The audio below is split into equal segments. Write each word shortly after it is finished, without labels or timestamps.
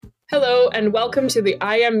Hello, and welcome to the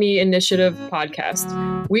I Am Me Initiative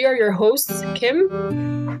podcast. We are your hosts, Kim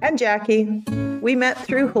and Jackie. We met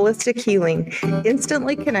through holistic healing,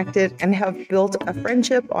 instantly connected, and have built a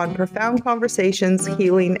friendship on profound conversations,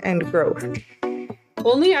 healing, and growth.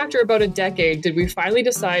 Only after about a decade did we finally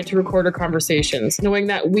decide to record our conversations, knowing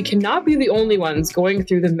that we cannot be the only ones going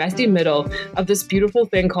through the messy middle of this beautiful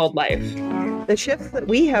thing called life. The shifts that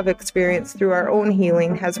we have experienced through our own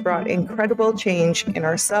healing has brought incredible change in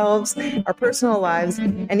ourselves, our personal lives,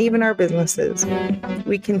 and even our businesses.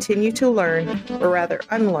 We continue to learn, or rather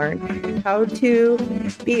unlearn, how to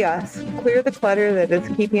be us, clear the clutter that is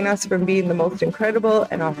keeping us from being the most incredible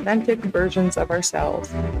and authentic versions of ourselves.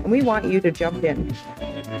 And we want you to jump in.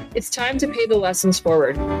 It's time to pay the lessons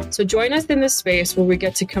forward. So join us in this space where we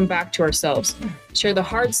get to come back to ourselves, share the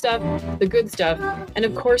hard stuff, the good stuff, and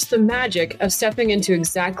of course the magic of stepping into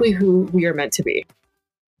exactly who we are meant to be.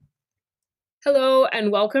 Hello,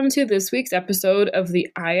 and welcome to this week's episode of the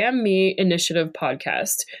I Am Me Initiative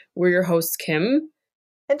podcast. We're your hosts, Kim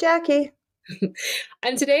and Jackie.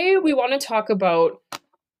 And today we want to talk about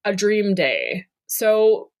a dream day.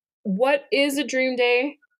 So what is a dream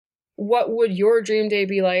day? What would your dream day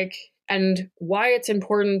be like, and why it's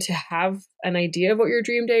important to have an idea of what your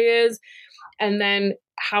dream day is, and then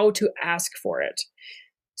how to ask for it.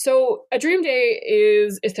 So a dream day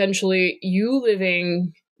is essentially you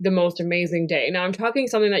living the most amazing day. Now I'm talking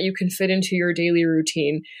something that you can fit into your daily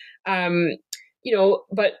routine,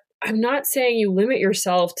 but I'm not saying you limit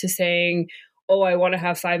yourself to saying, oh, I want to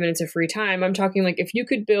have 5 minutes of free time. I'm talking like if you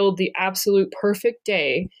could build the absolute perfect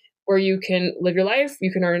day where you can live your life,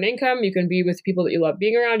 you can earn an income, you can be with people that you love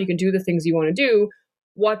being around, you can do the things you want to do.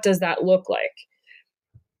 What does that look like?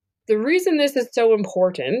 The reason this is so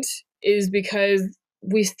important is because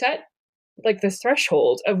we set like the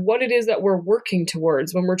threshold of what it is that we're working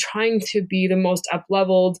towards when we're trying to be the most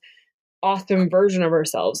up-leveled, awesome version of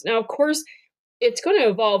ourselves. Now, of course, it's going to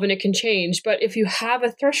evolve and it can change, but if you have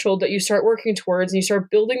a threshold that you start working towards and you start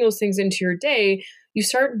building those things into your day, you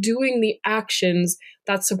start doing the actions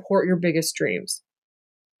that support your biggest dreams.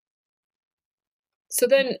 So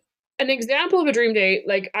then an example of a dream day,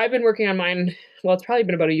 like I've been working on mine, well, it's probably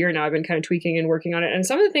been about a year now. I've been kind of tweaking and working on it. And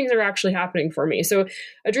some of the things are actually happening for me. So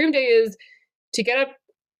a dream day is to get up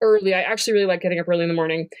early. I actually really like getting up early in the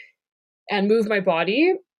morning and move my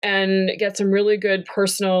body and get some really good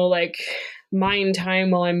personal, like mind time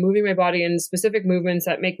while I'm moving my body in specific movements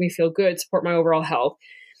that make me feel good, support my overall health.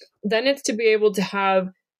 Then it's to be able to have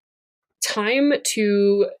time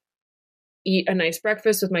to eat a nice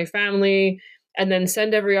breakfast with my family and then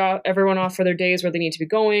send everyone off for their days where they need to be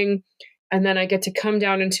going. And then I get to come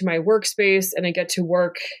down into my workspace and I get to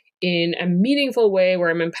work in a meaningful way where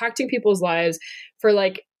I'm impacting people's lives for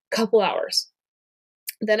like a couple hours.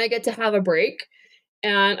 Then I get to have a break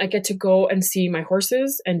and I get to go and see my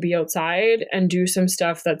horses and be outside and do some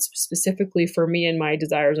stuff that's specifically for me and my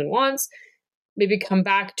desires and wants. Maybe come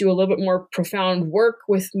back, do a little bit more profound work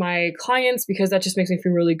with my clients because that just makes me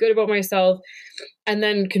feel really good about myself. And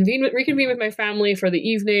then reconvene with my family for the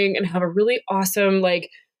evening and have a really awesome, like,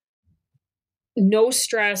 no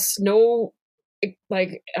stress, no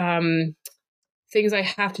things I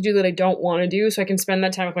have to do that I don't want to do, so I can spend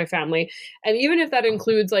that time with my family. And even if that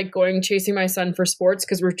includes like chasing my son for sports,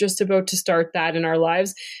 because we're just about to start that in our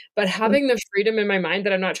lives, but having the freedom in my mind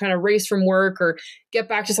that I'm not trying to race from work or get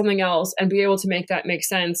back to something else and be able to make that make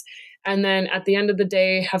sense. And then at the end of the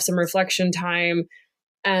day, have some reflection time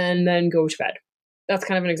and then go to bed. That's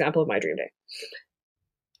kind of an example of my dream day.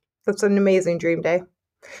 That's an amazing dream day.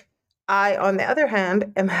 I, on the other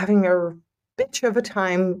hand, am having a bitch of a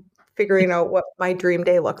time figuring out what my dream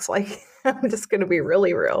day looks like. I'm just going to be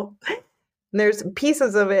really real. There's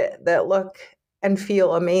pieces of it that look and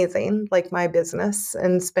feel amazing, like my business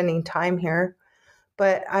and spending time here.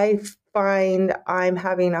 But I find I'm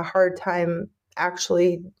having a hard time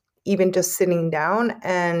actually even just sitting down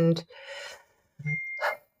and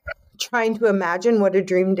trying to imagine what a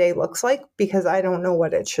dream day looks like because I don't know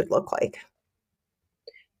what it should look like.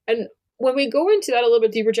 And when we go into that a little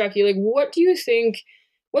bit deeper, Jackie, like what do you think?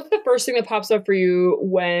 What's the first thing that pops up for you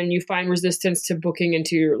when you find resistance to booking a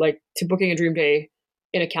dream day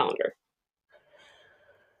in a calendar?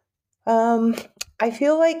 I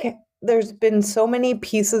feel like there's been so many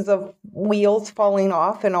pieces of wheels falling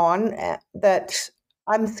off and on that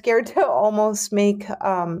I'm scared to almost make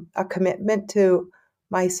a commitment to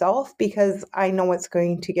myself because I know it's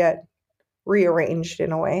going to get rearranged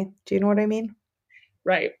in a way. Do you know what I mean?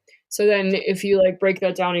 Right. So then if you break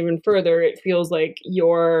that down even further, it feels like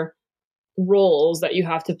your roles that you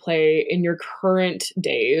have to play in your current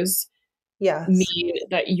days Yes. mean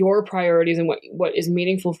that your priorities and what is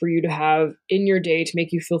meaningful for you to have in your day to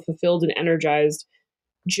make you feel fulfilled and energized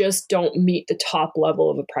just don't meet the top level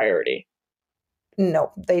of a priority.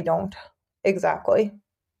 No, they don't. Exactly.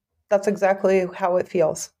 That's exactly how it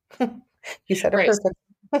feels. You said it Right.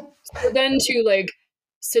 perfect. So then to like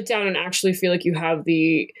sit down and actually feel like you have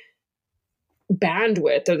the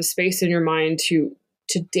bandwidth or the space in your mind to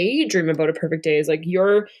daydream about a perfect day is like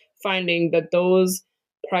you're finding that those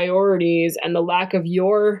priorities and the lack of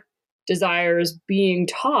your desires being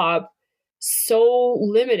top so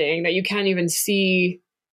limiting that you can't even see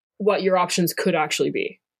what your options could actually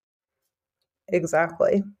be.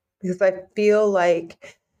 Exactly. Because I feel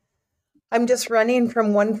like I'm just running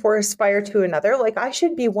from one forest fire to another. Like I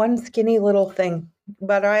should be one skinny little thing,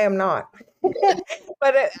 but I am not.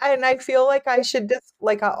 And I feel like I should just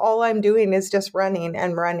like all I'm doing is just running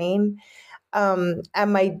and running. And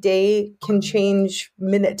my day can change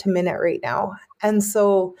minute to minute right now. And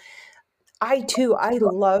so I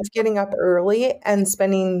love getting up early and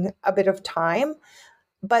spending a bit of time,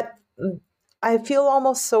 but I feel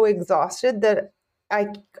almost so exhausted that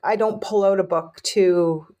I I don't pull out a book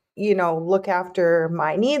to, look after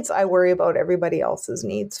my needs. I worry about everybody else's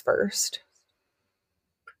needs first.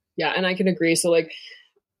 Yeah, and I can agree. So like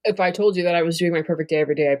if I told you that I was doing my perfect day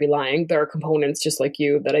every day, I'd be lying. There are components just like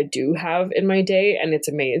you that I do have in my day, and it's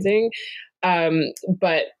amazing.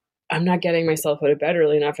 But I'm not getting myself out of bed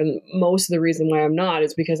early enough. And most of the reason why I'm not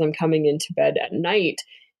is because I'm coming into bed at night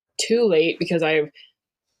too late because I've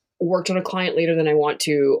worked on a client later than I want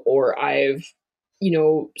to, or I've,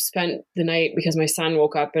 spent the night because my son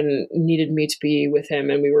woke up and needed me to be with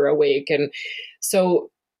him and we were awake. And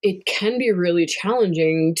so it can be really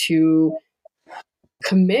challenging to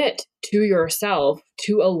commit to yourself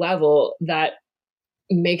to a level that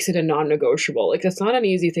makes it a non-negotiable. Like that's not an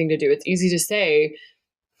easy thing to do. It's easy to say,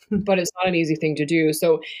 but it's not an easy thing to do.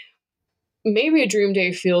 So maybe a dream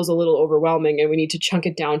day feels a little overwhelming and we need to chunk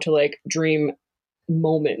it down to like dream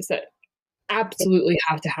moments that absolutely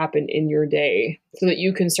have to happen in your day so that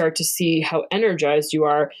you can start to see how energized you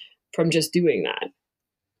are from just doing that.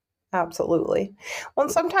 Absolutely. Well,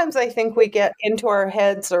 and sometimes I think we get into our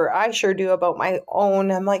heads, or I sure do about my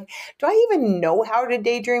own. I'm like, do I even know how to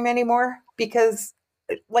daydream anymore? Because,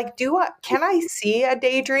 like, can I see a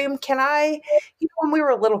daydream? Can I, when we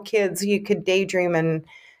were little kids, you could daydream and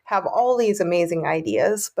have all these amazing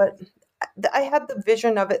ideas. But I had the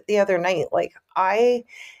vision of it the other night. Like,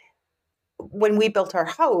 when we built our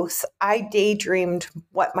house, I daydreamed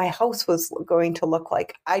what my house was going to look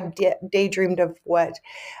like. I daydreamed of what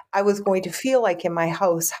I was going to feel like in my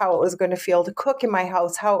house, how it was going to feel to cook in my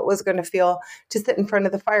house, how it was going to feel to sit in front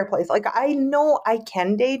of the fireplace. Like I know I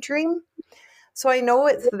can daydream. So I know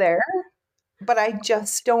it's there, but I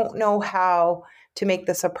just don't know how to make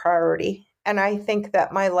this a priority. And I think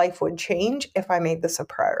that my life would change if I made this a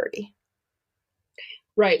priority.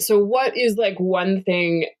 Right. So what is like one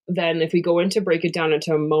thing then if we go into break it down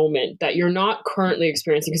into a moment that you're not currently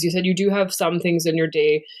experiencing because you said you do have some things in your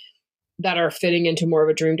day that are fitting into more of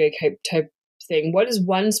a dream day type thing. What is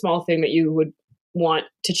one small thing that you would want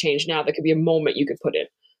to change now that could be a moment you could put in?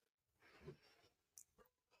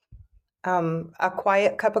 A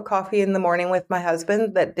quiet cup of coffee in the morning with my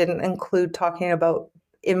husband that didn't include talking about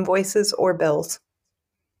invoices or bills.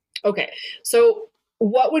 Okay. So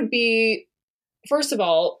what would be first of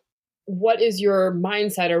all, what is your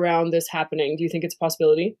mindset around this happening? Do you think it's a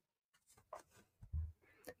possibility?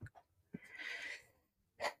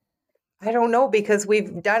 I don't know because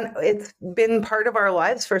it's been part of our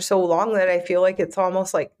lives for so long that I feel like it's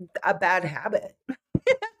almost like a bad habit.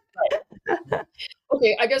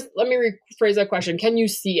 Okay, I guess let me rephrase that question. Can you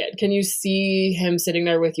see it? Can you see him sitting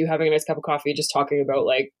there with you having a nice cup of coffee, just talking about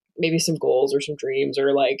like maybe some goals or some dreams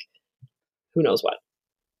or like who knows what?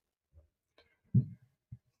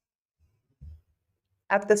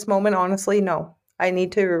 At this moment, honestly, no. I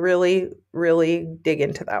need to really, really dig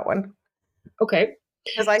into that one. Okay.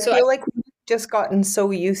 Because I So feel like we've just gotten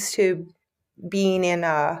so used to being in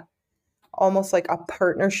almost like a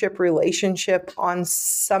partnership relationship on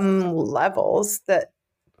some levels that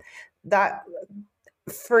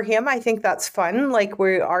for him, I think that's fun. Like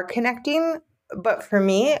we are connecting. But for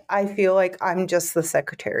me, I feel like I'm just the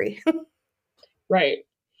secretary. right.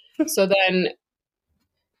 So then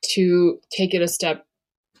to take it a step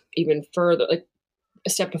even further, like a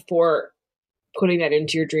step before putting that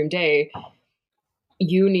into your dream day,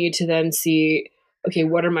 you need to then see, okay,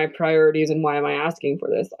 what are my priorities and why am I asking for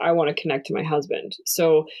this? I want to connect to my husband.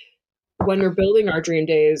 So when we're building our dream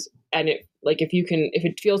days and it like if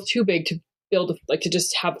it feels too big to build like to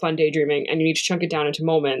just have fun daydreaming and you need to chunk it down into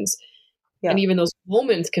moments, Yeah. and even those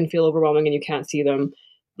moments can feel overwhelming and you can't see them,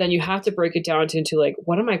 then you have to break it down into like,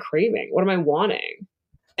 what am I craving? What am I wanting?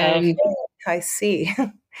 Okay, And I see.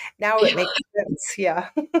 Now it yeah, makes sense. Yeah.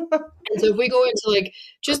 and so if we go into like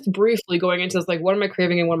just briefly going into this, like, what am I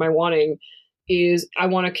craving and what am I wanting? Is I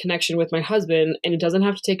want a connection with my husband, and it doesn't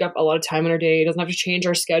have to take up a lot of time in our day. It doesn't have to change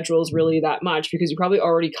our schedules really that much because you probably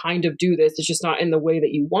already kind of do this. It's just not in the way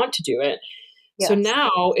that you want to do it. So Yes.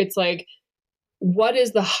 now it's like, what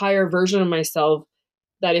is the higher version of myself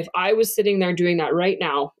that if I was sitting there doing that right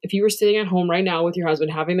now, if you were sitting at home right now with your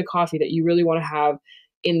husband having the coffee that you really want to have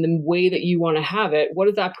in the way that you want to have it, what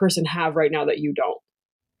does that person have right now that you don't?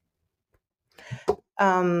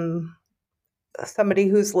 Um, Somebody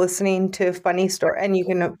who's listening to funny story, and you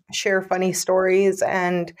can share funny stories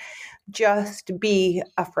and just be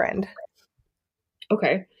a friend.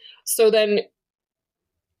 Okay. So then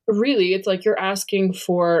really it's like you're asking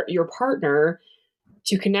for your partner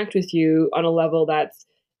to connect with you on a level that's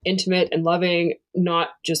intimate and loving, not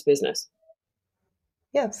just business.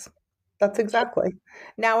 Yes, that's exactly.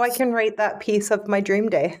 Now I can write that piece of my dream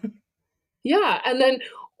day. Yeah. And then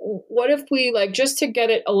what if we, like, just to get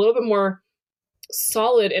it a little bit more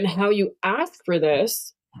solid in how you ask for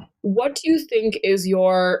this, what do you think is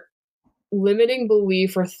your limiting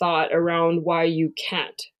belief or thought around why you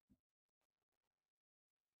can't?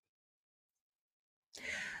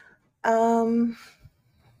 Um,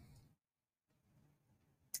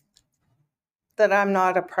 that I'm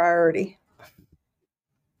not a priority.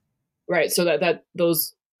 Right. So that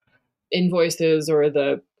those invoices or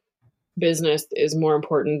the business is more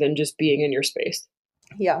important than just being in your space.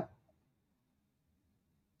 Yeah,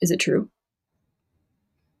 Is it true?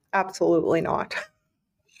 absolutely not.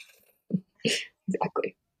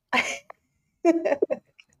 Exactly. And the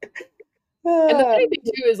Uh, funny thing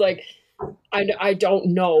too is like, I don't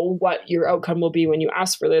know what your outcome will be when you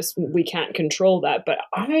ask for this. We can't control that, but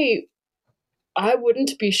I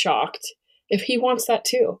wouldn't be shocked if he wants that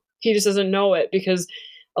too. He just doesn't know it because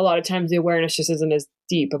a lot of times the awareness just isn't as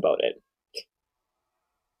deep about it.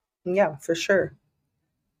 yeah, for sure.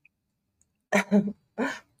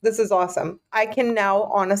 This is awesome. I can now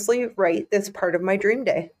honestly write this part of my dream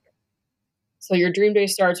day. So your dream day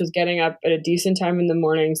starts with getting up at a decent time in the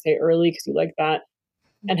morning, stay early because you like that,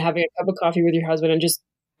 and having a cup of coffee with your husband, and just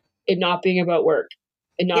it not being about work,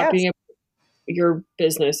 and not Yes, being about your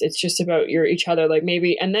business. It's just about your each other. Like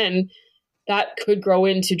maybe, and then that could grow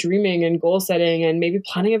into dreaming and goal setting and maybe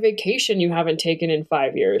planning a vacation you haven't taken in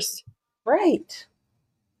 5 years. right.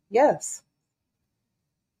 Yes.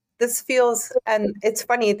 This feels, and it's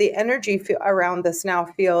funny, the energy around this now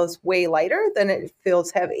feels way lighter than it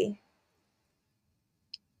feels heavy.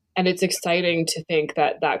 And it's exciting to think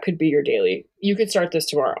that that could be your daily. You could start this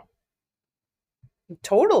tomorrow.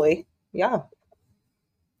 Totally. Yeah.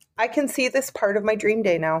 I can see this part of my dream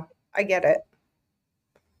day now. I get it.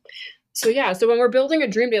 So yeah, so when we're building a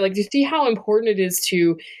dream day, like, do you see how important it is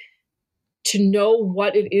to know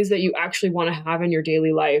what it is that you actually want to have in your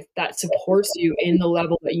daily life that supports you in the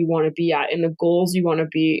level that you want to be at, in the goals you want to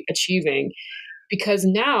be achieving? Because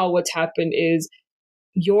now what's happened is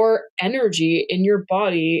your energy in your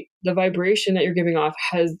body, the vibration that you're giving off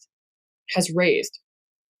has raised.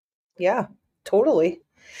 Yeah, totally.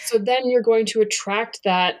 So then you're going to attract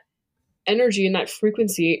that energy and that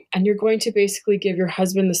frequency, and you're going to basically give your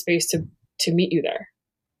husband the space to meet you there.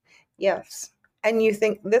 Yes. And you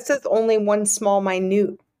think this is only one small,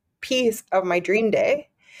 minute piece of my dream day.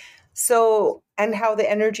 So, and how the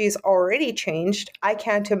energy's already changed, I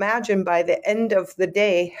can't imagine by the end of the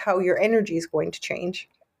day how your energy is going to change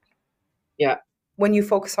Yeah. when you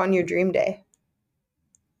focus on your dream day.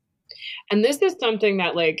 And this is something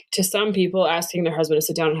that, like, to some people, asking their husband to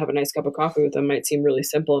sit down and have a nice cup of coffee with them might seem really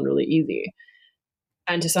simple and really easy.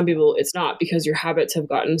 And to some people, it's not, because your habits have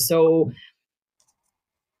gotten so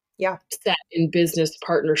Yeah. set in business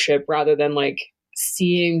partnership rather than like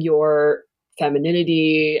seeing your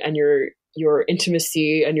femininity and your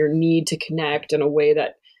intimacy and your need to connect in a way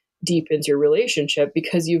that deepens your relationship,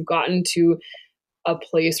 because you've gotten to a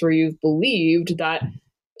place where you've believed that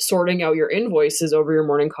sorting out your invoices over your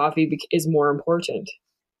morning coffee is more important.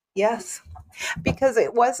 Yes. Because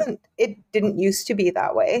it didn't used to be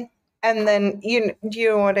that way. And then, do you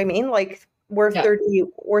know what I mean? Like Yeah.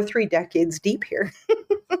 we're 3 decades deep here.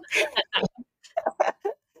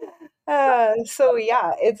 So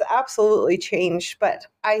yeah, it's absolutely changed, but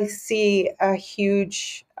I see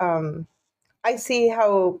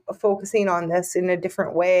how focusing on this in a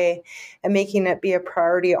different way and making it be a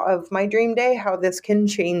priority of my dream day, how this can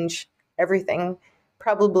change everything,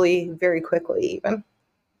 probably very quickly even.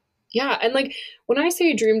 Yeah. And like when I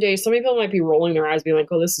say dream day, some people might be rolling their eyes, being like,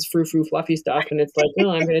 oh, this is frou frou fluffy stuff. And it's like,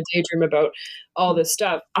 no, I'm going to daydream about all this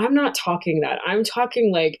stuff. I'm not talking that. I'm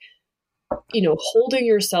talking like, holding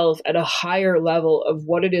yourself at a higher level of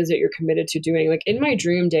what it is that you're committed to doing. Like in my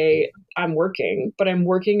dream day, I'm working, but I'm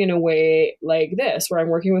working in a way like this, where I'm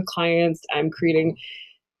working with clients, I'm creating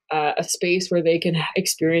a space where they can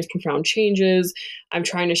experience profound changes. I'm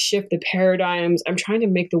trying to shift the paradigms. I'm trying to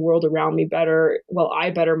make the world around me better while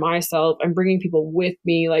I better myself. I'm bringing people with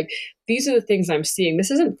me. Like these are the things I'm seeing.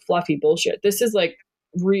 This isn't fluffy bullshit. This is like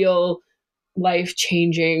real life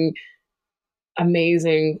changing,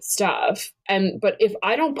 amazing stuff. But if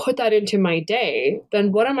I don't put that into my day,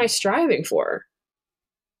 then what am I striving for?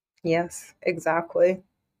 Yes, exactly.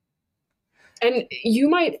 And you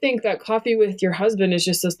might think that coffee with your husband is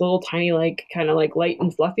just this little tiny, like, kind of like light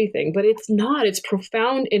and fluffy thing, but it's not. It's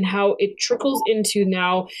profound in how it trickles into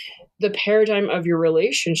now the paradigm of your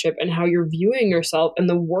relationship and how you're viewing yourself and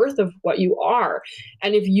the worth of what you are.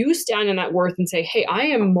 And if you stand in that worth and say, hey, I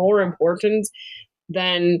am more important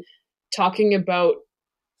than talking about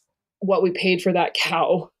what we paid for that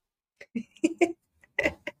cow,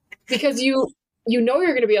 because you know you're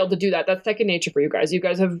going to be able to do that. That's second nature for you guys. You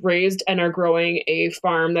guys have raised and are growing a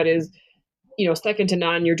farm that is, second to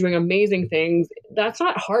none. You're doing amazing things. That's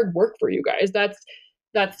not hard work for you guys. That's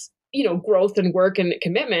growth and work and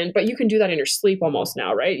commitment, but you can do that in your sleep almost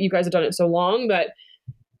now, right? You guys have done it so long that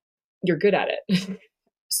you're good at it.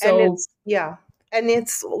 And So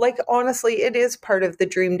it's like, honestly, it is part of the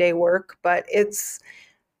dream day work, but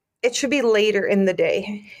it should be later in the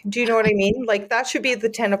day. Do you know what I mean? Like that should be the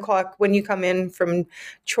 10 o'clock when you come in from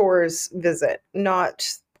chores visit, not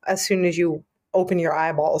as soon as you open your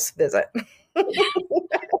eyeballs visit.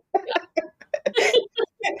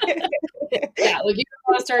 yeah, like you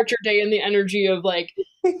want to start your day in the energy of like,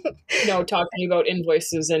 talking about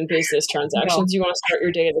invoices and business No. transactions. You want to start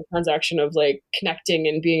your day in the transaction of like connecting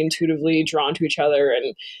and being intuitively drawn to each other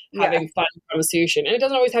and Yeah, having fun conversation. And it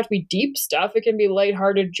doesn't always have to be deep stuff. It can be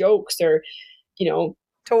lighthearted jokes or, and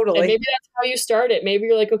totally. maybe that's how you start it. Maybe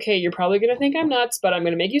you're like, okay, you're probably going to think I'm nuts, but I'm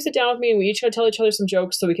going to make you sit down with me and we each got to tell each other some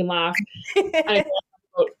jokes so we can laugh and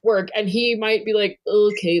work. And he might be like,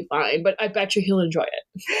 okay, fine, but I bet you he'll enjoy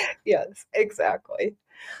it. Yes, exactly.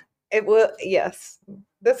 It will, yes.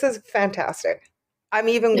 This is fantastic. I'm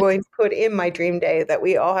even going to put in my dream day that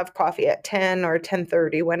we all have coffee at 10 or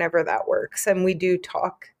 10:30, whenever that works. And we do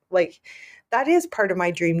talk. Like that is part of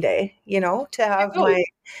my dream day, to have Oh,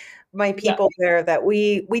 my yeah. people there, that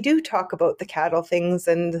we do talk about the cattle things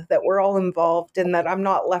and that we're all involved and that I'm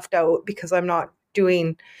not left out because I'm not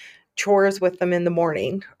doing chores with them in the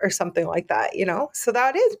morning or something like that, So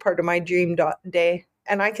that is part of my dream day.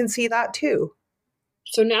 And I can see that too.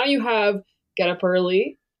 So now you have get up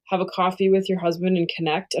early, have a coffee with your husband and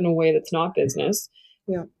connect in a way that's not business.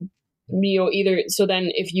 Yeah. Either so then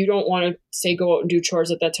if you don't want to say go out and do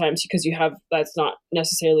chores at that time because that's not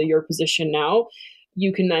necessarily your position now,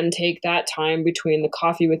 you can then take that time between the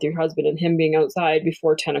coffee with your husband and him being outside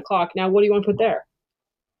before 10 o'clock. Now, what do you want to put there?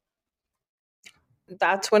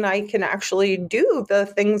 That's when I can actually do the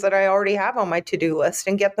things that I already have on my to-do list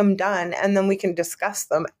and get them done. And then we can discuss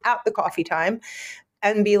them at the coffee time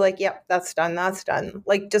and be like, yep, that's done. That's done.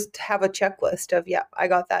 Like just have a checklist of, yep, I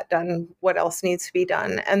got that done. What else needs to be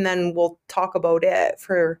done? And then we'll talk about it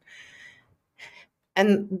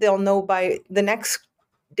and they'll know by the next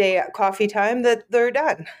day at coffee time that they're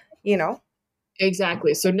done,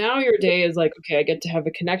 Exactly. So now your day is like, okay, I get to have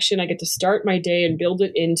a connection. I get to start my day and build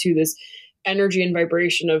it into this energy and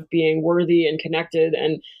vibration of being worthy and connected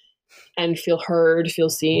and feel heard, feel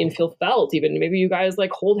seen, feel felt. Even maybe you guys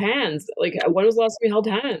like hold hands. Like when was the last time we held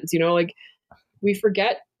hands? Like we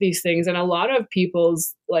forget these things. And a lot of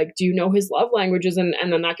people's like, do you know his love languages? And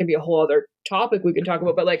then that can be a whole other topic we can talk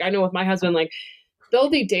about. But like I know with my husband, like there'll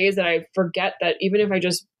be days that I forget that even if I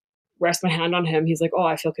just rest my hand on him, he's like, oh,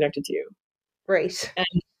 I feel connected to you. Right.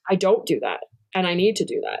 And I don't do that. And I need to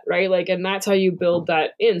do that. Right. Like, and that's how you build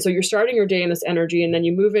that in. So you're starting your day in this energy and then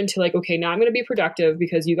you move into like, okay, now I'm going to be productive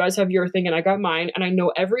because you guys have your thing and I got mine. And I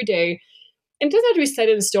know every day, and it doesn't have to be set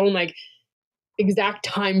in stone, like exact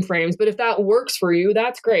time frames, but if that works for you,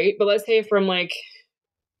 that's great. But let's say from like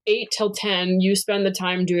 8 till 10, you spend the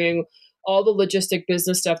time doing all the logistic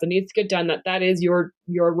business stuff that needs to get done, that is your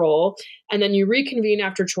role. And then you reconvene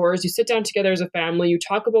after chores, you sit down together as a family, you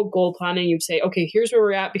talk about goal planning, you say, okay, here's where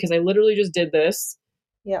we're at because I literally just did this.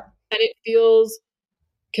 Yeah. And it feels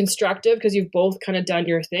constructive because you've both kind of done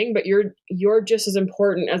your thing, but you're just as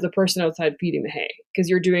important as the person outside feeding the hay because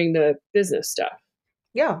you're doing the business stuff.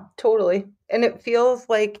 Yeah, totally. And it feels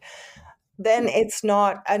like then it's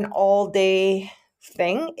not an all day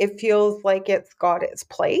thing. It feels like it's got its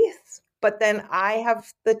place, but then I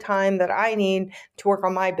have the time that I need to work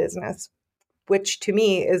on my business, which to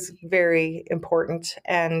me is very important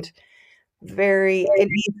and it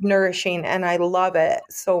needs nourishing and I love it.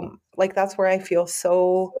 So like that's where I feel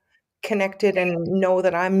so connected and know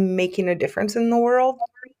that I'm making a difference in the world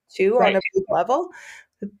too on Right. a big level.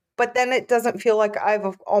 But then it doesn't feel like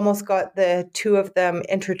I've almost got the two of them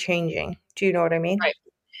interchanging. Do you know what I mean? Right.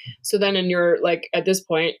 So then in your, like, at this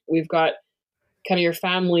point, we've got kind of your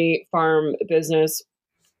family farm business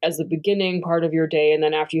as the beginning part of your day, and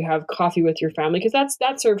then after you have coffee with your family, because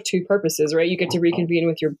that serves two purposes, right? You get to reconvene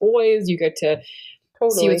with your boys, you get to see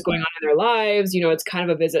Totally. what's going on in their lives. It's kind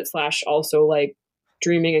of a visit slash also like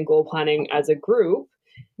dreaming and goal planning as a group.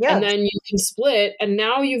 And Yes. then you can split, and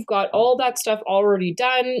now you've got all that stuff already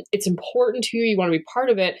done. It's important to you. You want to be part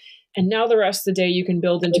of it. And now the rest of the day you can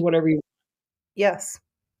build into whatever you want. Yes.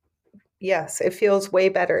 Yes. It feels way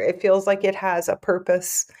better. It feels like it has a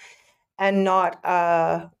purpose and not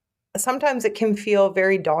sometimes it can feel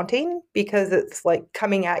very daunting because it's like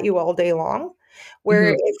coming at you all day long.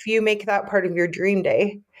 Where if you make that part of your dream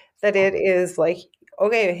day, that it is like,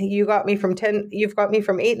 okay, you've got me from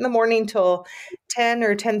 8 in the morning till 10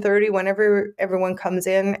 or 10:30, whenever everyone comes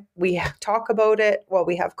in. We talk about it while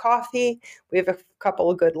we have coffee. We have a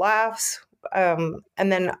couple of good laughs. And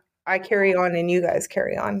then I carry on and you guys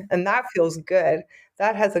carry on. And that feels good.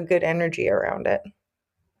 That has a good energy around it.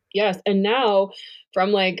 Yes. And now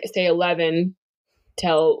from like, say, 11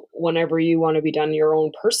 till whenever you want to be done your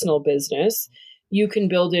own personal business, you can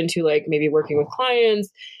build into like maybe working with clients,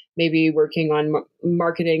 maybe working on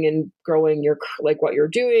marketing and growing your, like what you're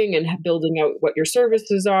doing and building out what your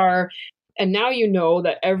services are. And now you know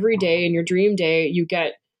that every day in your dream day, you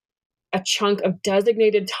get a chunk of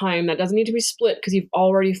designated time that doesn't need to be split because you've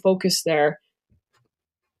already focused there.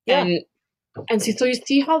 Yeah. And so you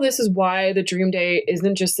see how this is why the dream day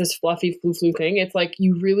isn't just this fluffy flu thing. It's like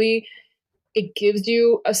it gives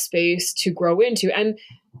you a space to grow into. And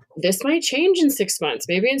this might change in 6 months.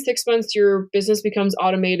 Maybe in 6 months, your business becomes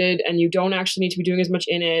automated and you don't actually need to be doing as much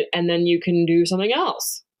in it. And then you can do something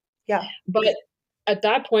else. Yeah. But at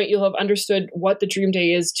that point, you'll have understood what the dream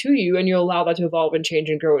day is to you, and you'll allow that to evolve and change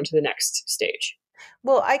and grow into the next stage.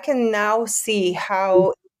 Well, I can now see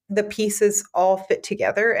how the pieces all fit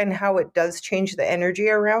together and how it does change the energy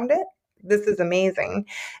around it. This is amazing.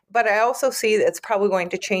 But I also see that it's probably going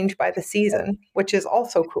to change by the season, which is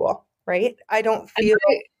also cool, right? I don't feel,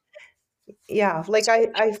 yeah, like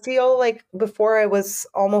I feel like before I was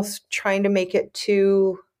almost trying to make it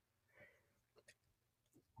too,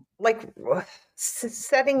 like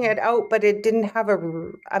setting it out, but it didn't have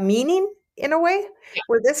a meaning in a way,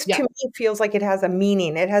 where this Yeah. to me feels like it has a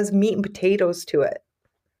meaning. It has meat and potatoes to it.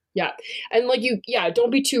 Yeah. And like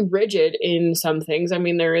don't be too rigid in some things. I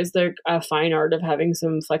mean, there is a fine art of having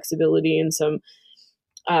some flexibility and some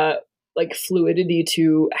like fluidity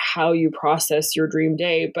to how you process your dream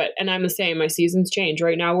day. And I'm the same. My seasons change.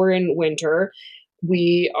 Right now we're in winter.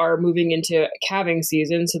 We are moving into calving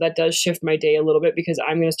season. So that does shift my day a little bit because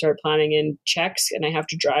I'm going to start planning in checks and I have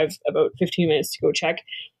to drive about 15 minutes to go check.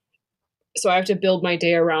 So I have to build my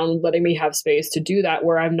day around letting me have space to do that,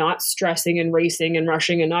 where I'm not stressing and racing and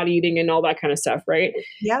rushing and not eating and all that kind of stuff, right?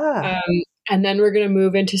 Yeah. And then we're going to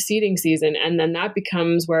move into seeding season, and then that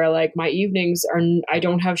becomes where like my evenings are, I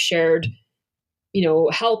don't have shared,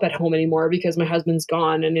 help at home anymore because my husband's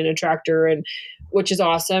gone and in a tractor, and which is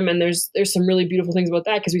awesome. And there's some really beautiful things about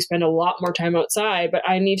that because we spend a lot more time outside. But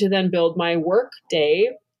I need to then build my work day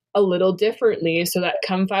a little differently so that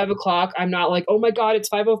come 5 o'clock, I'm not like, oh my God, it's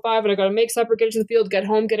 5:05 and I got to make supper, get to the field, get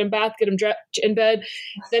home, get in bath, get him in bed,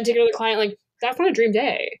 then take another client. Like, that's not a dream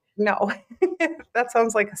day. No, that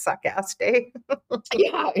sounds like a suck ass day.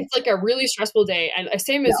 Yeah, it's like a really stressful day. And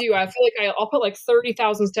same as you, I feel like I'll put like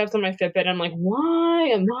 30,000 steps on my Fitbit. I'm like, why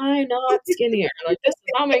am I not skinnier? Like, this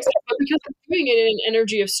does not make sense. But because I'm doing it in an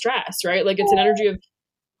energy of stress, right? Like, it's an energy of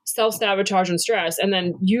self-sabotage and stress. And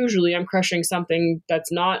then usually I'm crushing something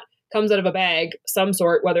that's not, comes out of a bag, some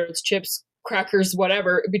sort, whether it's chips, crackers,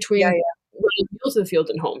 whatever, between running meals to the field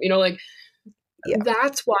and home.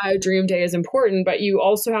 That's why a dream day is important, but you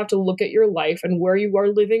also have to look at your life and where you are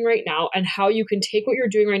living right now and how you can take what you're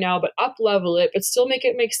doing right now, but up level it, but still make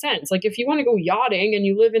it make sense. Like if you want to go yachting and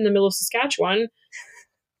you live in the middle of Saskatchewan,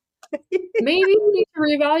 maybe you need to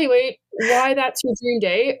reevaluate why that's your dream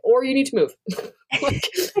day, or you need to move.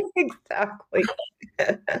 Exactly.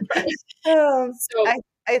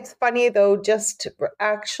 It's funny though, just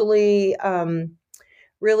actually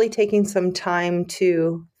really taking some time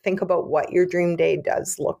to think about what your dream day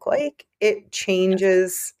does look like. It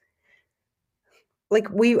changes like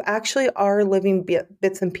we actually are living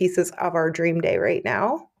bits and pieces of our dream day right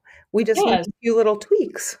now. We just need Yes. a few little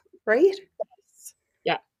tweaks, right?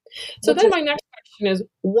 Yeah. So then my next question is,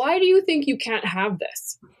 why do you think you can't have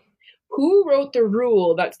this? Who wrote the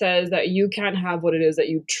rule that says that you can't have what it is that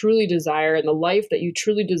you truly desire and the life that you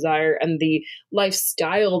truly desire and the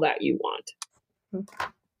lifestyle that you want?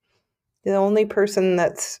 The only person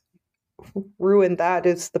that's ruined that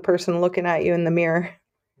is the person looking at you in the mirror.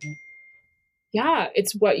 Yeah,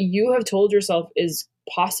 it's what you have told yourself is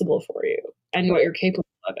possible for you and what you're capable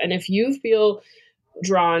of. And if you feel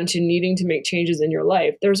drawn to needing to make changes in your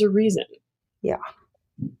life, there's a reason. Yeah,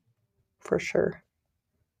 for sure.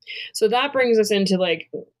 So that brings us into like,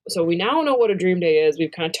 so we now know what a dream day is.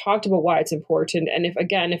 We've kind of talked about why it's important. And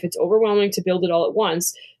if it's overwhelming to build it all at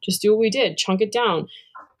once, just do what we did, chunk it down.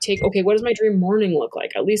 Okay, what does my dream morning look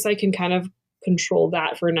like? At least I can kind of control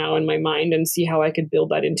that for now in my mind and see how I could build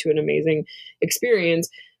that into an amazing experience.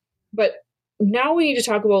 But now we need to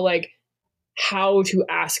talk about like how to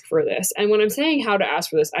ask for this. And when I'm saying how to ask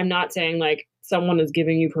for this, I'm not saying like someone is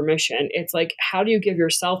giving you permission. It's like, how do you give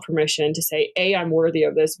yourself permission to say, A, I'm worthy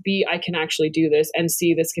of this, B, I can actually do this, and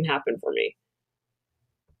C, this can happen for me?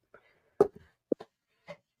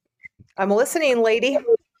 I'm listening, lady.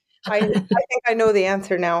 I think I know the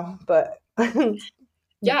answer now, but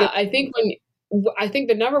yeah, I think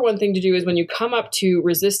the number one thing to do is when you come up to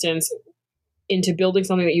resistance into building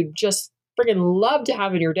something that you just friggin' love to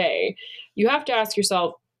have in your day, you have to ask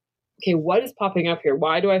yourself, okay, what is popping up here?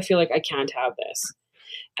 Why do I feel like I can't have this?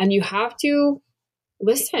 And you have to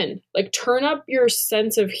listen, like turn up your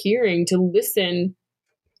sense of hearing to listen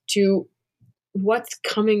to what's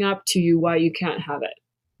coming up to you, why you can't have it.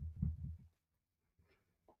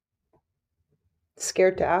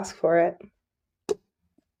 Scared to ask for it.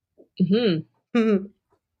 Mm-hmm.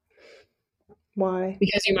 Why?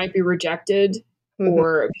 Because you might be rejected,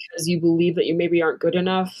 or because you believe that you maybe aren't good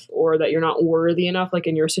enough, or that you're not worthy enough, like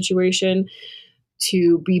in your situation,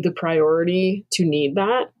 to be the priority, to need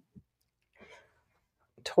that.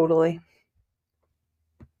 Totally.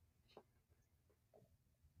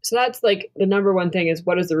 So that's like the number one thing is,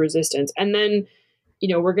 what is the resistance? And then,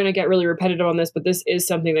 we're going to get really repetitive on this, but this is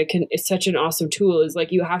something that is such an awesome tool, is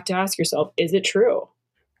like, you have to ask yourself, is it true?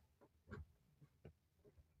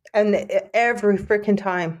 And every freaking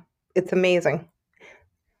time, it's amazing.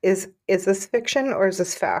 Is this fiction or is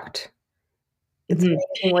this fact? It's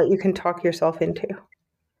amazing what you can talk yourself into.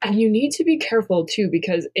 And you need to be careful too,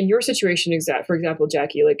 because in your situation, for example,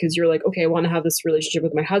 Jackie, like, because you're like, okay, I want to have this relationship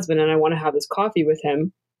with my husband and I want to have this coffee with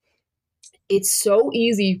him. It's so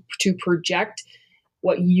easy to project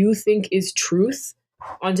what you think is truth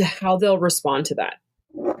onto how they'll respond to that.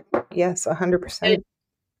 Yes, 100%.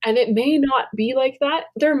 And it may not be like that.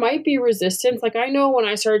 There might be resistance. Like I know when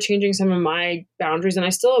I started changing some of my boundaries, and I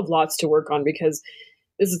still have lots to work on, because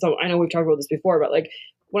I know we've talked about this before, but like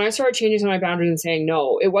when I started changing some of my boundaries and saying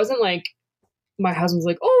no, it wasn't like my husband's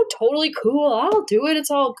like, oh, totally cool, I'll do it, it's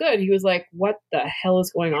all good. He was like, what the hell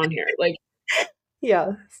is going on here? Like,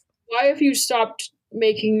 yeah. Why have you stopped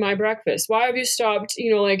making my breakfast? Why have you stopped,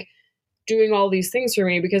 like doing all these things for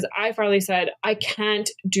me? Because I finally said, I can't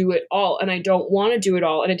do it all, and I don't want to do it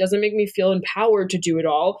all, and it doesn't make me feel empowered to do it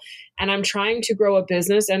all. And I'm trying to grow a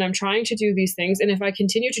business, and I'm trying to do these things. And if I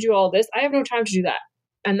continue to do all this, I have no time to do that.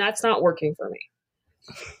 And that's not working for me.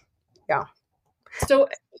 Yeah. So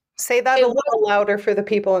say that a little louder for the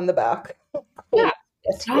people in the back. Yeah.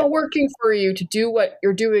 It's not working for you to do what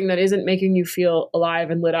you're doing that isn't making you feel alive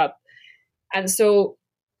and lit up. And so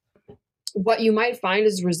what you might find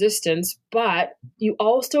is resistance, but you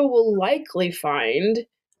also will likely find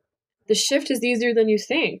the shift is easier than you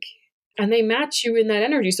think, and they match you in that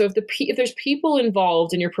energy. So if there's people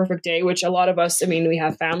involved in your perfect day, which a lot of us, we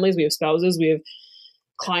have families, we have spouses, we have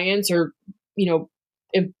clients, or,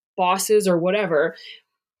 bosses or whatever,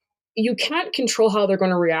 you can't control how they're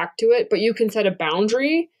going to react to it, but you can set a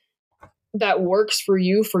boundary that works for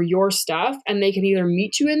you, for your stuff, and they can either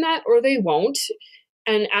meet you in that or they won't.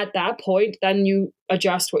 And at that point, then you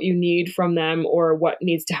adjust what you need from them or what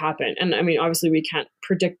needs to happen. And obviously we can't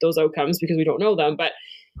predict those outcomes because we don't know them, but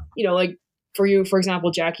like for you, for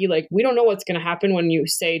example, Jackie, like we don't know what's going to happen when you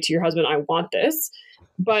say to your husband, I want this,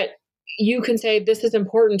 but you can say, this is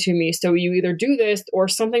important to me. So you either do this or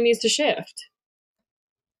something needs to shift.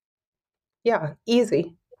 Yeah.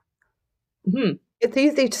 Easy. Mm-hmm. It's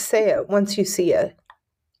easy to say it once you see it.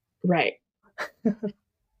 Right.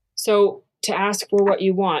 So to ask for what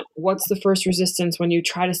you want, what's the first resistance when you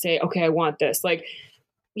try to say, okay, I want this? Like,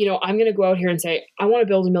 I'm going to go out here and say, I want to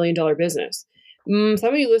build $1 million business.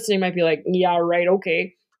 Some of you listening might be like, yeah, right.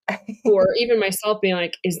 Okay. Or even myself being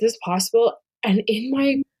like, is this possible? And in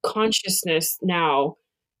my consciousness now,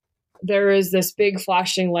 there is this big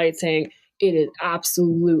flashing light saying, it is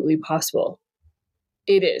absolutely possible.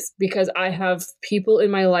 It is, because I have people in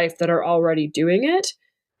my life that are already doing it,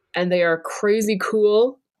 and they are crazy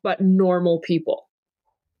cool, but normal people.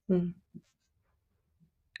 Mm.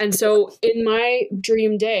 And so in my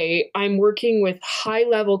dream day, I'm working with high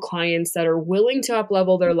level clients that are willing to up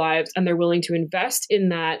level their lives, and they're willing to invest in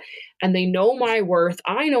that. And they know my worth.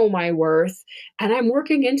 I know my worth. And I'm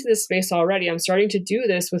working into this space already. I'm starting to do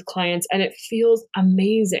this with clients, and it feels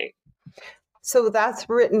amazing. So that's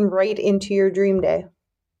written right into your dream day.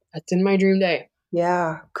 That's in my dream day.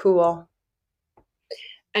 Yeah, cool.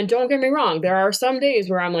 And don't get me wrong, there are some days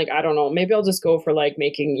where I'm like, I don't know, maybe I'll just go for like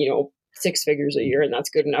making, 6 figures a year and that's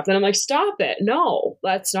good enough. Then I'm like, stop it. No,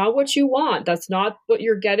 that's not what you want. That's not what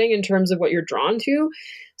you're getting in terms of what you're drawn to.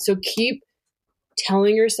 So keep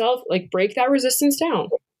telling yourself, like, break that resistance down.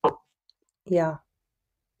 Yeah.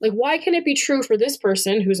 Like, why can it be true for this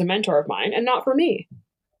person who's a mentor of mine and not for me?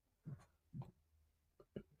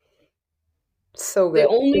 So good.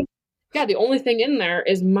 The only thing in there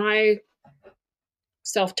is my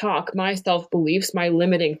self-talk, my self-beliefs, my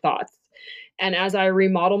limiting thoughts. And as I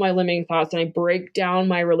remodel my limiting thoughts and I break down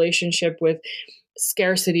my relationship with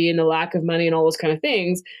scarcity and the lack of money and all those kind of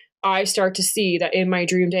things, I start to see that in my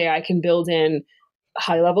dream day, I can build in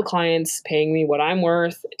high level clients paying me what I'm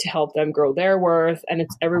worth to help them grow their worth. And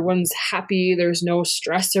everyone's happy. There's no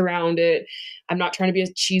stress around it. I'm not trying to be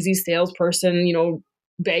a cheesy salesperson,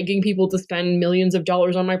 begging people to spend millions of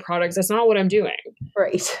dollars on my products. That's not what I'm doing.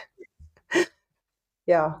 Right.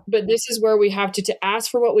 Yeah. But this is where we have to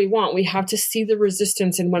ask for what we want. We have to see the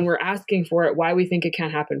resistance, and when we're asking for it, why we think it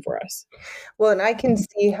can't happen for us. Well, and I can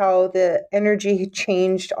see how the energy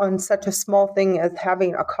changed on such a small thing as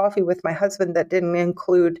having a coffee with my husband that didn't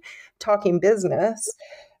include talking business,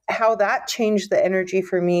 how that changed the energy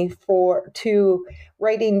for me to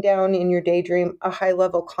writing down in your daydream a high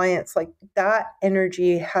level clients. Like, that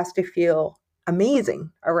energy has to feel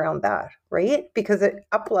amazing around that, right? Because it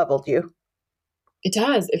up leveled you. It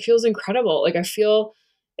does. It feels incredible. Like, I feel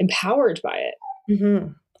empowered by it. Mm-hmm.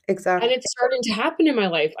 Exactly. And it's starting to happen in my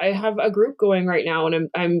life. I have a group going right now, and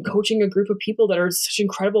I'm coaching a group of people that are such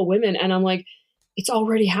incredible women. And I'm like, it's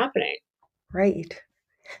already happening. Right.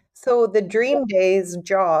 So the dream day's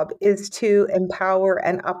job is to empower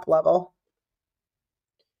and up level.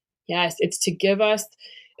 Yes. It's to give us,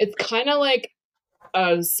 it's kind of like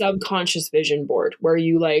a subconscious vision board where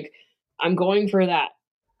you like, I'm going for that.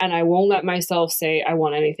 And I won't let myself say I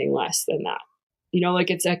want anything less than that. Like,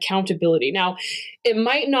 it's accountability. Now, it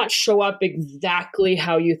might not show up exactly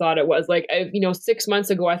how you thought it was. Like, 6 months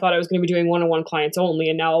ago, I thought I was going to be doing one-on-one clients only.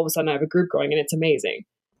 And now all of a sudden I have a group going, and it's amazing.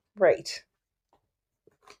 Right.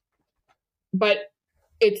 But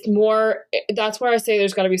it's more, that's where I say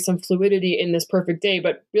there's got to be some fluidity in this perfect day.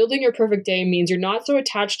 But building your perfect day means you're not so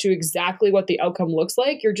attached to exactly what the outcome looks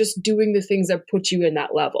like. You're just doing the things that put you in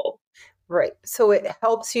that level. Right. So it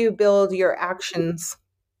helps you build your actions.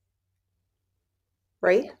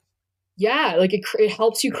 Right? Yeah. Like, it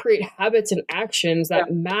helps you create habits and actions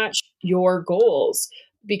that match your goals.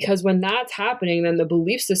 Because when that's happening, then the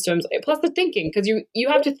belief systems, plus the thinking, because you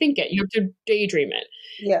have to think it, you have to daydream it.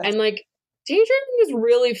 Yes. And like, daydreaming is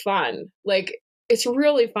really fun. Like, it's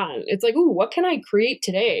really fun. It's like, ooh, what can I create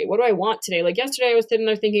today? What do I want today? Like, yesterday I was sitting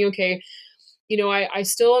there thinking, okay, I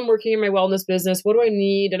still am working in my wellness business. What do I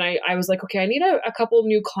need? And I was like, okay, I need a couple of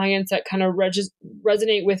new clients that kind of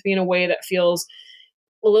resonate with me in a way that feels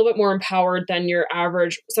a little bit more empowered than your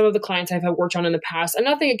average. Some of the clients I've worked on in the past, and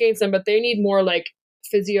nothing against them, but they need more like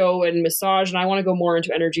physio and massage. And I want to go more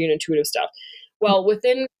into energy and intuitive stuff. Well,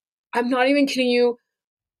 I'm not even kidding you,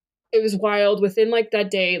 it was wild. Within like that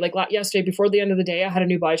day, like yesterday, before the end of the day, I had a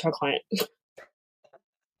new Body Talk client.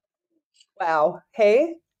 Wow.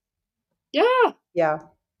 Hey? Yeah. Yeah.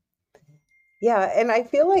 Yeah. And I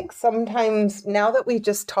feel like sometimes now that we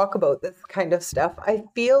just talk about this kind of stuff, I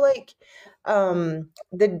feel like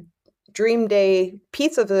the dream day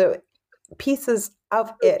pieces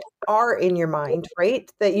of it are in your mind, right?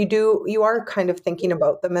 That you are kind of thinking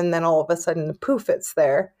about them, and then all of a sudden, poof, it's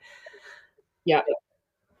there. Yeah.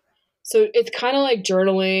 So it's kind of like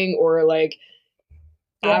journaling or like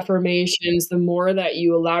affirmations. The more that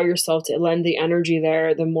you allow yourself to lend the energy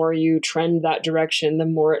there, the more you trend that direction, the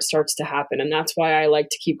more it starts to happen. And that's why I like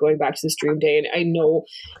to keep going back to this dream day. And I know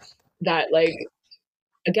that, like,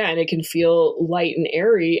 again, it can feel light and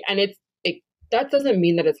airy, and that doesn't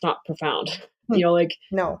mean that it's not profound. Like,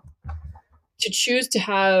 no, to choose to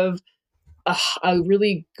have a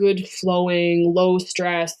really good flowing, low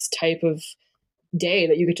stress type of day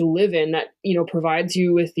that you get to live in that, provides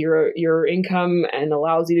you with your income and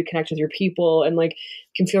allows you to connect with your people and like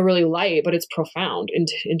can feel really light, but it's profound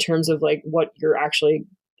in terms of like what you're actually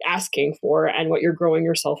asking for and what you're growing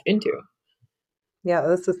yourself into. Yeah,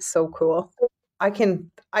 this is so cool. I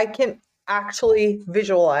can actually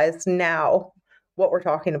visualize now what we're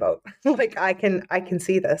talking about. Like I can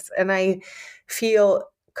see this and I feel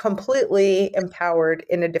completely empowered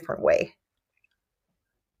in a different way.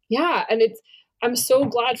 Yeah, and I'm so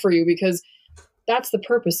glad for you because that's the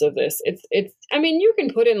purpose of this. I mean, you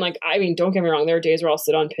can put in like, I mean, don't get me wrong, there are days where I'll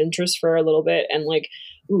sit on Pinterest for a little bit and like,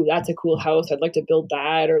 ooh, that's a cool house, I'd like to build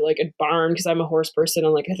that, or like a barn because I'm a horse person,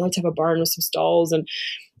 and like I'd like to have a barn with some stalls, and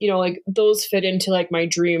like those fit into like my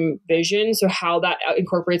dream vision. So how that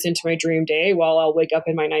incorporates into my dream day, while I'll wake up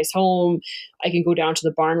in my nice home, I can go down to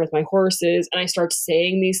the barn with my horses, and I start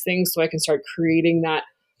saying these things so I can start creating that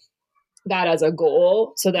as a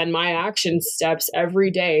goal. So then my action steps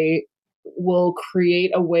every day will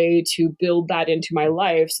create a way to build that into my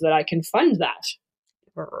life so that I can fund that.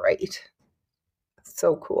 Right.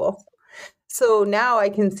 So cool. So now I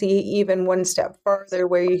can see even one step farther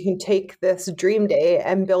where you can take this dream day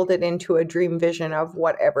and build it into a dream vision of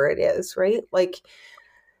whatever it is, right? Like,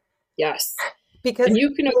 yes, because and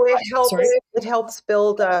you can. It helps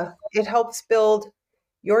build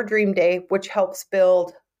your dream day, which helps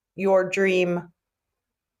build your dream,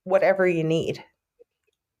 whatever you need.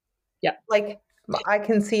 Yeah, like I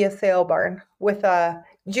can see a sale barn with a.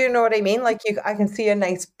 Do you know what I mean? Like I can see a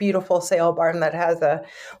nice, beautiful sale barn that has a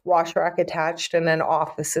wash rack attached and an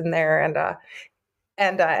office in there and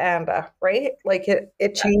right? Like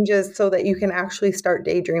it changes so that you can actually start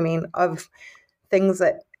daydreaming of things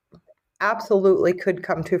that absolutely could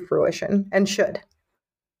come to fruition and should.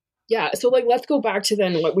 Yeah. So like, let's go back to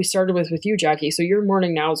then what we started with you, Jackie. So your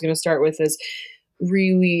morning now is going to start with this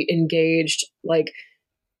really engaged, like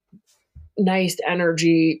nice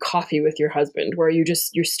energy coffee with your husband, where you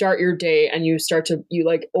start your day and you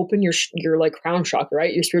like open your like crown chakra,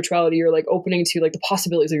 right? Your spirituality, you're like opening to like the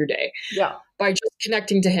possibilities of your day. Yeah. By just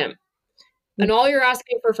connecting to him. And all you're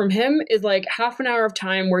asking for from him is like half an hour of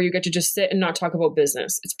time where you get to just sit and not talk about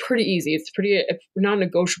business. It's pretty easy. It's pretty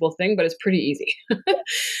non-negotiable thing, but it's pretty easy.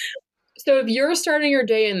 So if you're starting your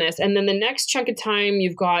day in this, and then the next chunk of time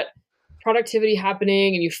you've got productivity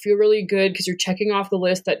happening and you feel really good because you're checking off the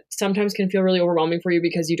list that sometimes can feel really overwhelming for you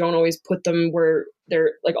because you don't always put them where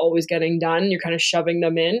they're like always getting done. You're kind of shoving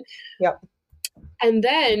them in. Yep. And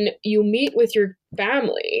then you meet with your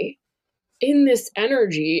family in this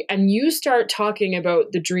energy and you start talking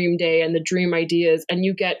about the dream day and the dream ideas, and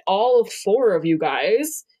you get all four of you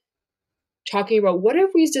guys talking about, what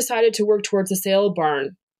if we decided to work towards a sale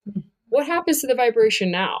barn? What happens to the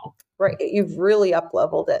vibration now? Right. You've really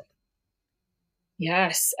up-leveled it.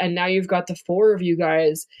 Yes. And now you've got the four of you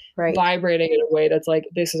guys vibrating in a way that's like,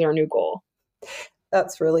 this is our new goal.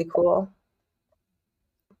 That's really cool.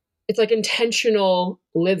 It's like intentional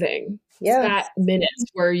living. Yeah. That minutes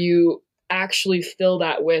where you actually fill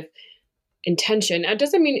that with intention. It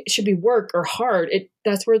doesn't mean it should be work or hard.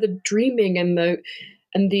 That's where the dreaming and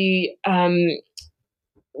the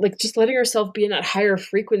like just letting yourself be in that higher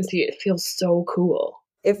frequency, it feels so cool.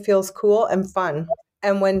 It feels cool and fun.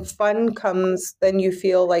 And when fun comes, then you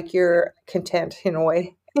feel like you're content in a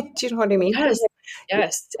way. Do you know what I mean?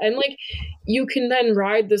 Yes. And like you can then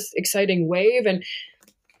ride this exciting wave, and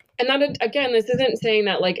that, again, this isn't saying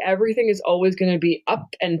that like everything is always going to be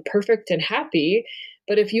up and perfect and happy,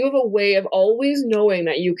 but if you have a way of always knowing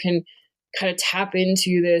that you can kind of tap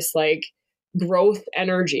into this like growth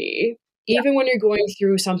energy, even when you're going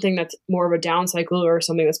through something that's more of a down cycle or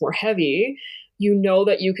something that's more heavy, you know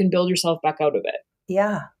that you can build yourself back out of it.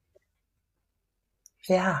 Yeah.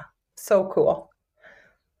 Yeah. So cool.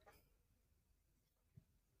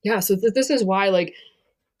 Yeah. So this is why, like,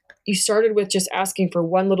 you started with just asking for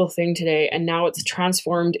one little thing today, and now it's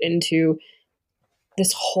transformed into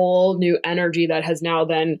this whole new energy that has now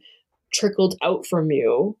then trickled out from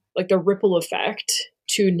you, like the ripple effect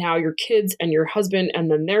to now your kids and your husband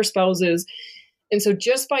and then their spouses. And so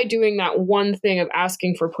just by doing that one thing of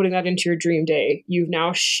asking for putting that into your dream day, you've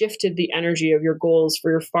now shifted the energy of your goals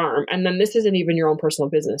for your farm. And then this isn't even your own personal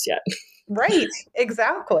business yet. Right.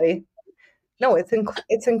 Exactly. No,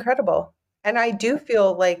 it's incredible. And I do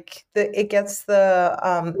feel like it gets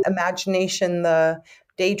the imagination, the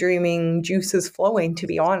daydreaming juices flowing, to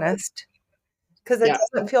be honest. Because it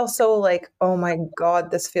doesn't feel so like, oh my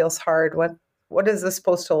God, this feels hard. What is this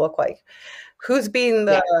supposed to look like? Who's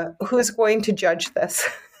going to judge this?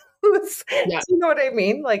 Do you know what I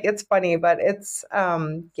mean? Like, it's funny, but it's,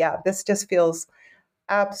 this just feels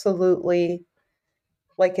absolutely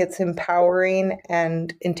like it's empowering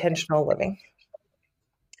and intentional living.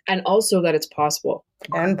 And also that it's possible.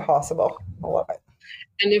 And possible. I love it.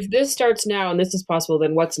 And if this starts now and this is possible,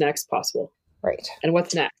 then what's next possible? Right. And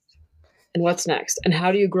what's next? And what's next? And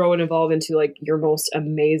how do you grow and evolve into like your most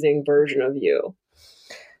amazing version of you?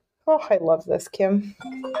 Oh, I love this, Kim.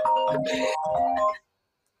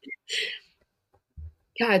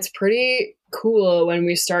 Yeah, it's pretty cool when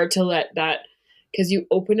we start to let that, because you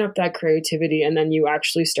open up that creativity and then you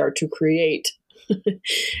actually start to create.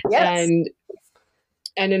 Yes.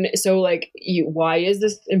 So like why is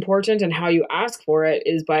this important, and how you ask for it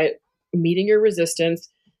is by meeting your resistance,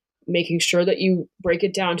 making sure that you break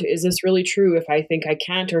it down to, is this really true? If I think I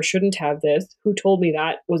can't or shouldn't have this, who told me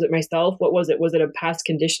that? Was it myself? What was it? Was it a past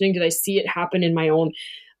conditioning? Did I see it happen in my own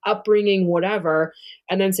upbringing, whatever?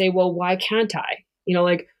 And then say, well, why can't I?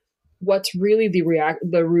 Like what's really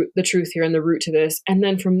the truth here and the root to this? And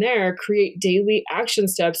then from there, create daily action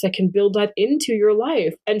steps that can build that into your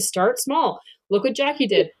life, and start small. Look what Jackie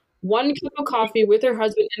did. 1 cup of coffee with her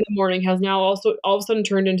husband in the morning has now also all of a sudden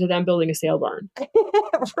turned into them building a sail barn.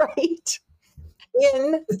 Right.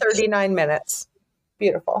 In 39 minutes.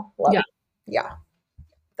 Beautiful. Love it. Yeah.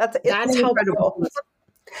 That's incredible.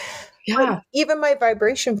 Yeah. But even my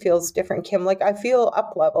vibration feels different, Kim. Like I feel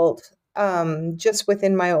up leveled just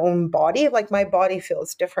within my own body. Like my body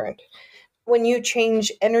feels different. When you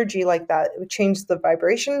change energy like that, it changes the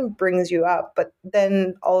vibration, brings you up. But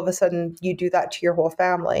then all of a sudden you do that to your whole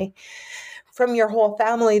family. From your whole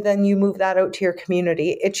family, then you move that out to your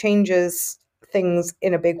community. It changes things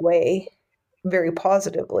in a big way, very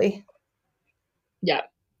positively. Yeah.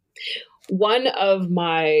 One of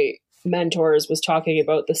my mentors was talking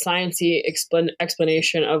about the sciencey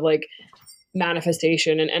explanation of like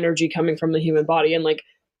manifestation and energy coming from the human body. And like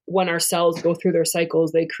when our cells go through their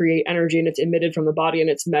cycles, they create energy and it's emitted from the body and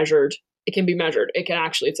it's measured. It can be measured. It can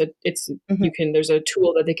actually, there's a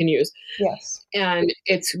tool that they can use. Yes. And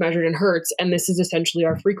it's measured in hertz. And this is essentially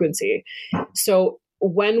our frequency. So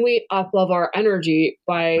when we up-level our energy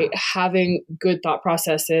by having good thought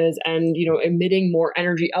processes and, emitting more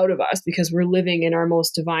energy out of us because we're living in our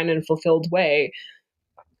most divine and fulfilled way,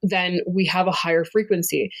 then we have a higher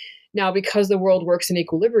frequency. Now, because the world works in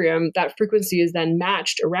equilibrium, that frequency is then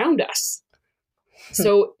matched around us.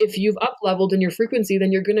 So if you've up-leveled in your frequency,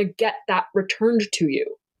 then you're going to get that returned to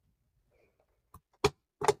you.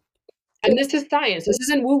 And this is science. This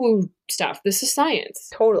isn't woo-woo stuff. This is science.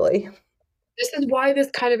 Totally. This is why this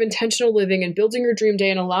kind of intentional living and building your dream day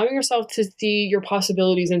and allowing yourself to see your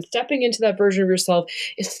possibilities and stepping into that version of yourself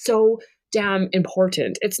is so damn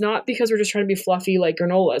important. It's not because we're just trying to be fluffy like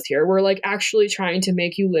granolas here. We're like actually trying to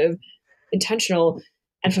make you live intentional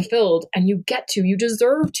and fulfilled, and you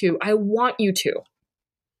deserve to. I want you to.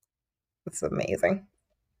 It's amazing.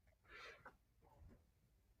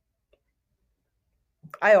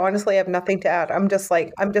 I honestly have nothing to add. I'm just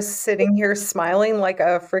sitting here smiling like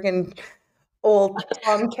a freaking old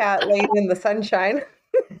tomcat laying in the sunshine.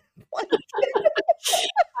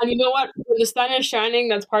 And you know what? When the sun is shining,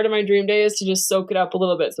 that's part of my dream day is to just soak it up a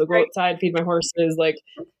little bit. So go outside, feed my horses. Like,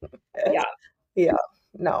 yeah. Yeah.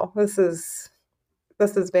 No, this has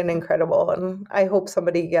been incredible. And I hope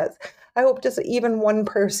just even one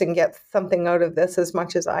person gets something out of this as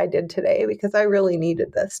much as I did today, because I really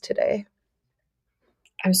needed this today.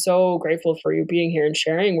 I'm so grateful for you being here and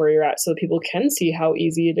sharing where you're at so that people can see how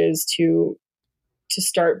easy it is to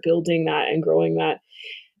start building that and growing that.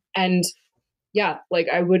 And yeah, like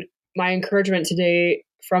my encouragement today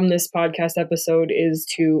from this podcast episode is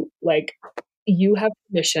to like, you have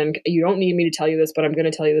permission. You don't need me to tell you this, but I'm going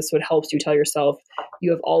to tell you this so it helps you tell yourself.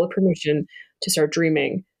 You have all the permission to start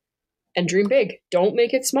dreaming and dream big. Don't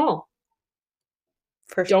make it small.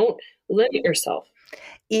 For sure. Don't limit yourself.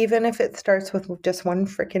 Even if it starts with just one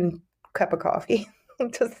freaking cup of coffee.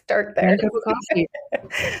 Just start there. 1 cup of coffee.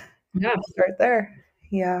 Yeah. Start there.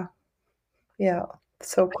 Yeah. Yeah.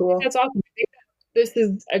 So cool. That's awesome. This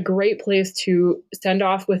is a great place to send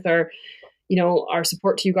off with our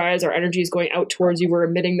support to you guys. Our energy is going out towards you. We're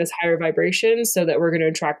emitting this higher vibration so that we're going to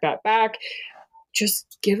attract that back.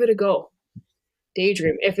 Just give it a go.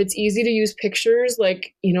 Daydream. If it's easy to use pictures,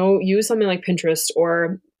 like, use something like Pinterest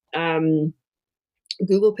or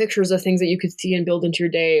Google pictures of things that you could see and build into your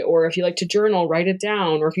day. Or if you like to journal, write it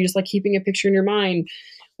down. Or if you just like keeping a picture in your mind,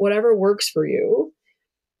 whatever works for you.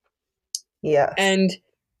 Yes. And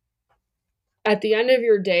at the end of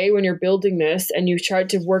your day, when you're building this and you've tried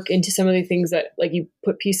to work into some of the things that like you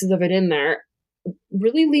put pieces of it in there,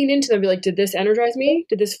 really lean into them. Be like, did this energize me?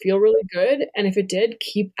 Did this feel really good? And if it did,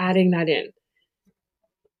 keep adding that in.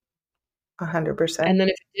 100%. And then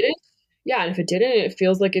if it didn't, Yeah, and if it didn't, it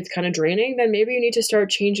feels like it's kind of draining, then maybe you need to start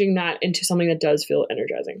changing that into something that does feel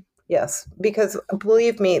energizing. Yes, because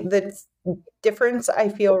believe me, the difference I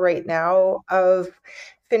feel right now of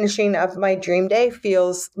finishing up my dream day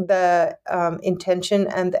feels the intention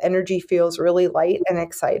and the energy feels really light and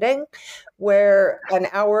exciting. Where an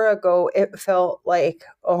hour ago it felt like,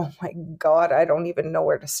 oh my God, I don't even know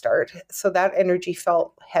where to start. So that energy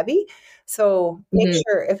felt heavy. So make Mhm.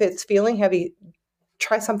 sure if it's feeling heavy,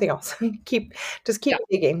 try something else. keep Yeah.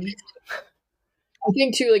 digging. I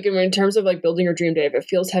think too, like in terms of like building your dream day, if it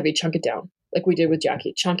feels heavy, chunk it down, like we did with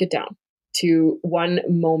Jackie. Chunk it down to one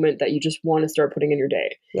moment that you just want to start putting in your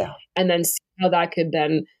day, Yeah. and then see how that could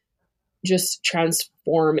then just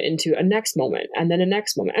transform into a next moment, and then a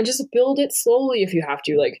next moment, and just build it slowly if you have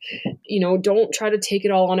to. Like, don't try to take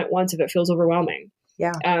it all on at once if it feels overwhelming.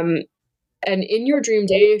 Yeah. And in your dream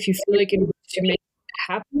day, if you feel like in order to make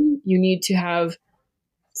it happen, you need to have,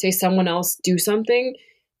 say, someone else do something,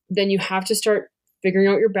 then you have to start figuring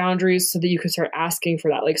out your boundaries so that you can start asking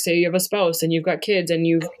for that. Like, say you have a spouse and you've got kids, and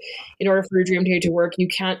in order for your dream day to work, you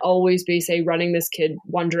can't always be, say, running this kid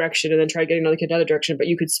one direction and then try getting another kid another direction, but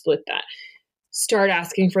you could split that. Start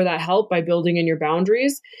asking for that help by building in your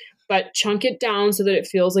boundaries, but chunk it down so that it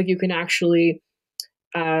feels like you can actually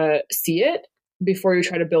see it before you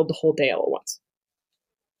try to build the whole day all at once.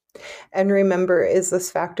 And remember, is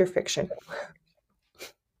this fact or fiction?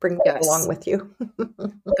 Bring that along with you.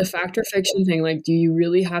 The fact or fiction thing, like, do you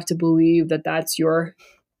really have to believe that that's your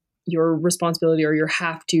responsibility, or your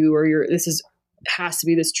have to, or has to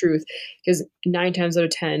be this truth? Because 9 times out of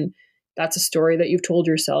 10, that's a story that you've told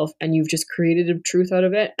yourself, and you've just created a truth out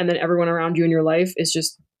of it, and then everyone around you in your life is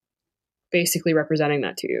just basically representing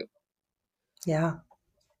that to you. Yeah.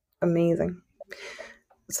 Amazing.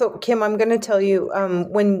 So, Kim, I'm going to tell you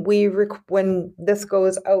when this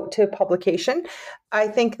goes out to publication, I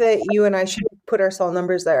think that you and I should put our cell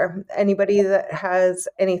numbers there. Anybody that has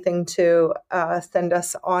anything to send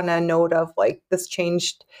us on a note of like this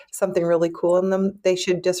changed something really cool in them, they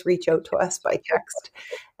should just reach out to us by text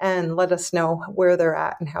and let us know where they're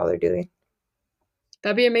at and how they're doing.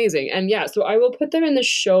 That'd be amazing. And yeah, so I will put them in the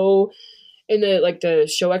show, in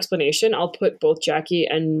the show explanation. I'll put both Jackie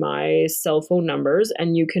and my cell phone numbers,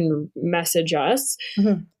 and you can message us.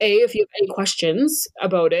 Mm-hmm. A, if you have any questions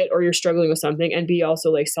about it or you're struggling with something, and B,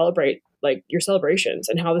 also like celebrate like your celebrations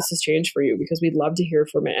and how this has changed for you, because we'd love to hear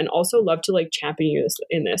from it, and also love to like champion you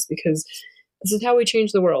in this, because this is how we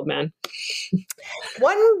change the world, man.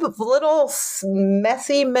 One little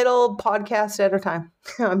messy middle podcast at a time.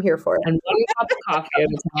 I'm here for it. And one cup of coffee at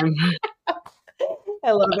a time.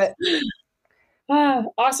 I love it.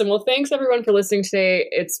 Awesome. Well, thanks everyone for listening today.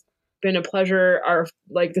 It's been a pleasure.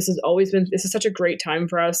 This is such a great time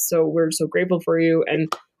for us. So we're so grateful for you,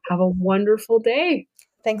 and have a wonderful day.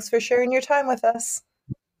 Thanks for sharing your time with us.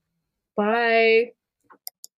 Bye.